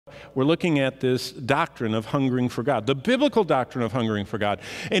we're looking at this doctrine of hungering for God, the biblical doctrine of hungering for God.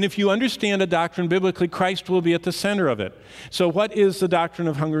 And if you understand a doctrine biblically, Christ will be at the center of it. So what is the doctrine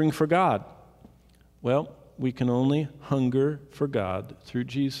of hungering for God? Well, we can only hunger for God through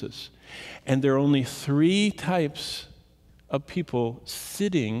Jesus. And there are only 3 types of people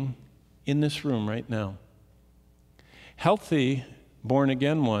sitting in this room right now. Healthy,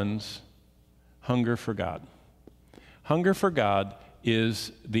 born-again ones hunger for God. Hunger for God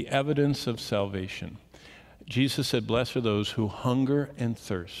is the evidence of salvation. Jesus said, blessed are those who hunger and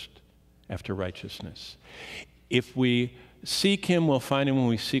thirst after righteousness. If we seek him, we'll find him when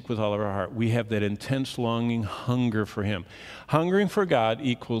we seek with all of our heart. We have that intense longing, hunger for him. Hungering for God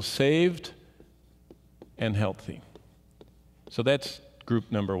equals saved and healthy. So that's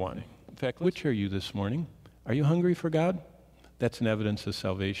group number 1. In fact, which are you this morning? Are you hungry for God? That's an evidence of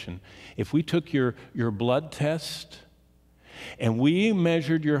salvation. If we took your blood test and we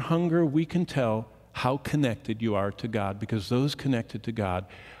measured your hunger, we can tell how connected you are to God, because those connected to God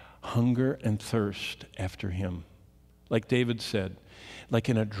hunger and thirst after him. Like David said, like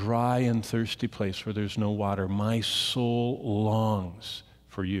in a dry and thirsty place where there's no water, my soul longs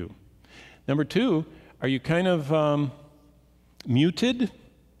for you. Number 2, are you kind of muted?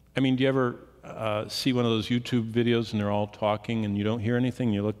 I mean, do you ever see one of those YouTube videos and they're all talking and you don't hear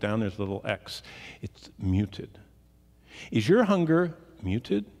anything? You look down, there's a little X. It's muted. Is your hunger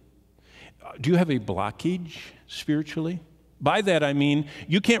muted? Do you have a blockage spiritually? By that I mean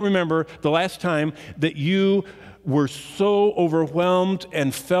you can't remember the last time that you were so overwhelmed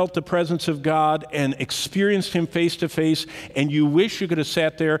and felt the presence of God and experienced him face to face, and you wish you could have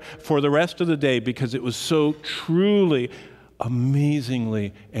sat there for the rest of the day because it was so truly,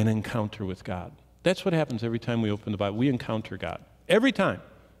 amazingly an encounter with God. That's what happens every time we open the Bible. We encounter God. Every time.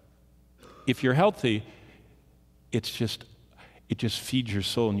 If you're healthy, it just feeds your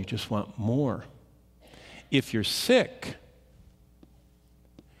soul and you just want more. If you're sick,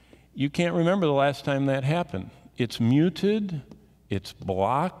 you can't remember the last time that happened. It's muted, it's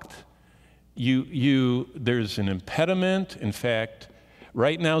blocked. There's an impediment. In fact,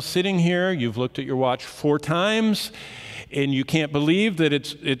 right now sitting here, you've looked at your watch 4 times and you can't believe that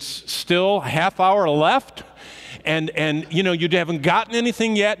it's still a half hour left. And you haven't gotten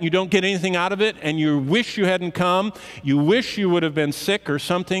anything yet, and you don't get anything out of it, and you wish you hadn't come, you wish you would have been sick or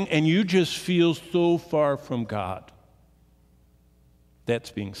something, and you just feel so far from God.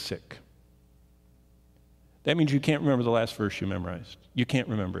 That's being sick. That means you can't remember the last verse you memorized. You can't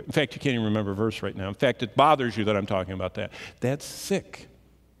remember it. In fact, you can't even remember a verse right now. In fact, it bothers you that I'm talking about that. That's sick.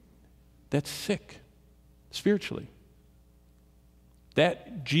 That's sick, spiritually.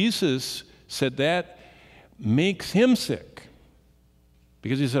 That Jesus said that makes him sick,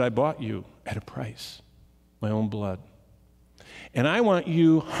 because he said, I bought you at a price, my own blood. And I want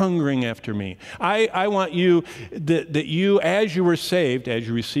you hungering after me. I want you, that you, as you were saved, as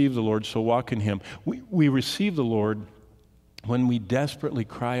you received the Lord, so walk in him. We receive the Lord when we desperately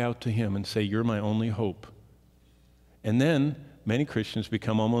cry out to him and say, you're my only hope. And then many Christians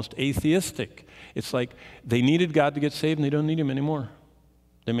become almost atheistic. It's like they needed God to get saved and they don't need him anymore.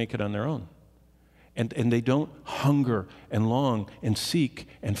 They make it on their own. And they don't hunger and long and seek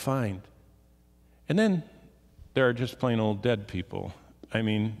and find. And then there are just plain old dead people. I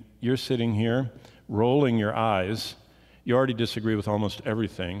mean, you're sitting here rolling your eyes. You already disagree with almost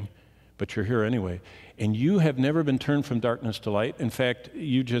everything, but you're here anyway. And you have never been turned from darkness to light. In fact,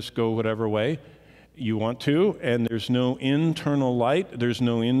 you just go whatever way you want to, and there's no internal light. There's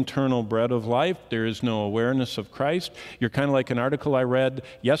no internal bread of life. There is no awareness of Christ. You're kind of like an article I read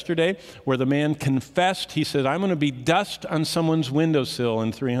yesterday where the man confessed. He said, I'm going to be dust on someone's windowsill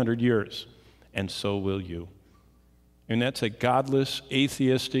in 300 years, and so will you. And that's a godless,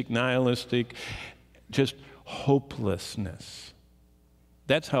 atheistic, nihilistic, just hopelessness.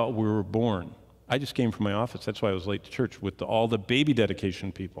 That's how we were born. I just came from my office. That's why I was late to church with all the baby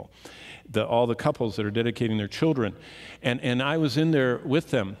dedication people, all the couples that are dedicating their children. And I was in there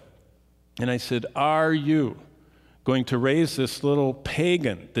with them. And I said, are you going to raise this little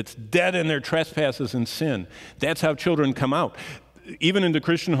pagan that's dead in their trespasses and sin? That's how children come out. Even into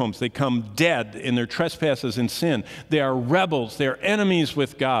Christian homes, they come dead in their trespasses and sin. They are rebels. They are enemies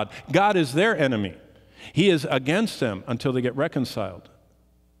with God. God is their enemy. He is against them until they get reconciled.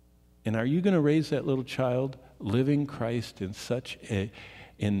 And are you going to raise that little child living Christ in such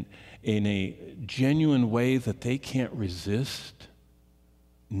in a genuine way that they can't resist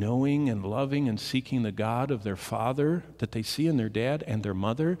knowing and loving and seeking the God of their father that they see in their dad and their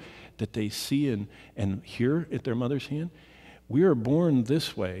mother, that they see and hear at their mother's hand? We are born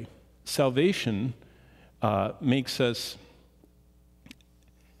this way. Salvation makes us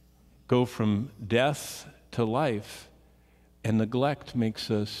go from death to life, and neglect makes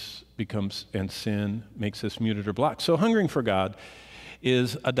us and sin makes us muted or blocked. So hungering for God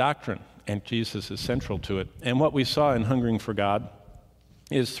is a doctrine, and Jesus is central to it. And what we saw in hungering for God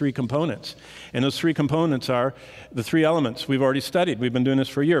is three components. And those three components are the three elements we've already studied. We've been doing this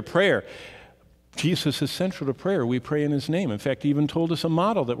for a year. Prayer. Jesus is central to prayer. We pray in his name. In fact, he even told us a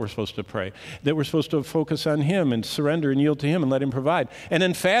model that we're supposed to pray, that we're supposed to focus on him and surrender and yield to him and let him provide. And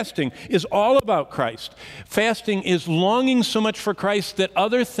then fasting is all about Christ. Fasting is longing so much for Christ that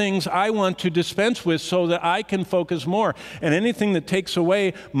other things I want to dispense with so that I can focus more. And anything that takes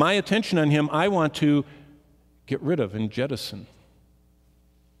away my attention on him, I want to get rid of and jettison.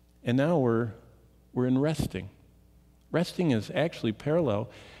 And now we're in resting. Resting is actually parallel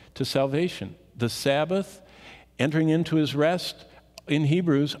to salvation. The Sabbath, entering into his rest in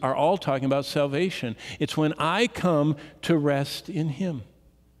Hebrews are all talking about salvation. It's when I come to rest in him,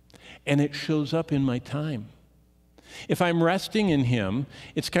 and it shows up in my time. If I'm resting in him,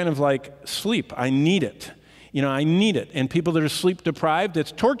 it's kind of like sleep. I need it. I need it. And people that are sleep deprived,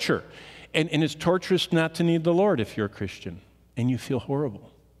 it's torture. And it's torturous not to need the Lord if you're a Christian, and you feel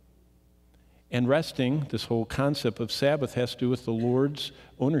horrible. And resting, this whole concept of Sabbath has to do with the Lord's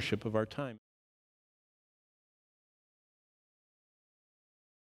ownership of our time.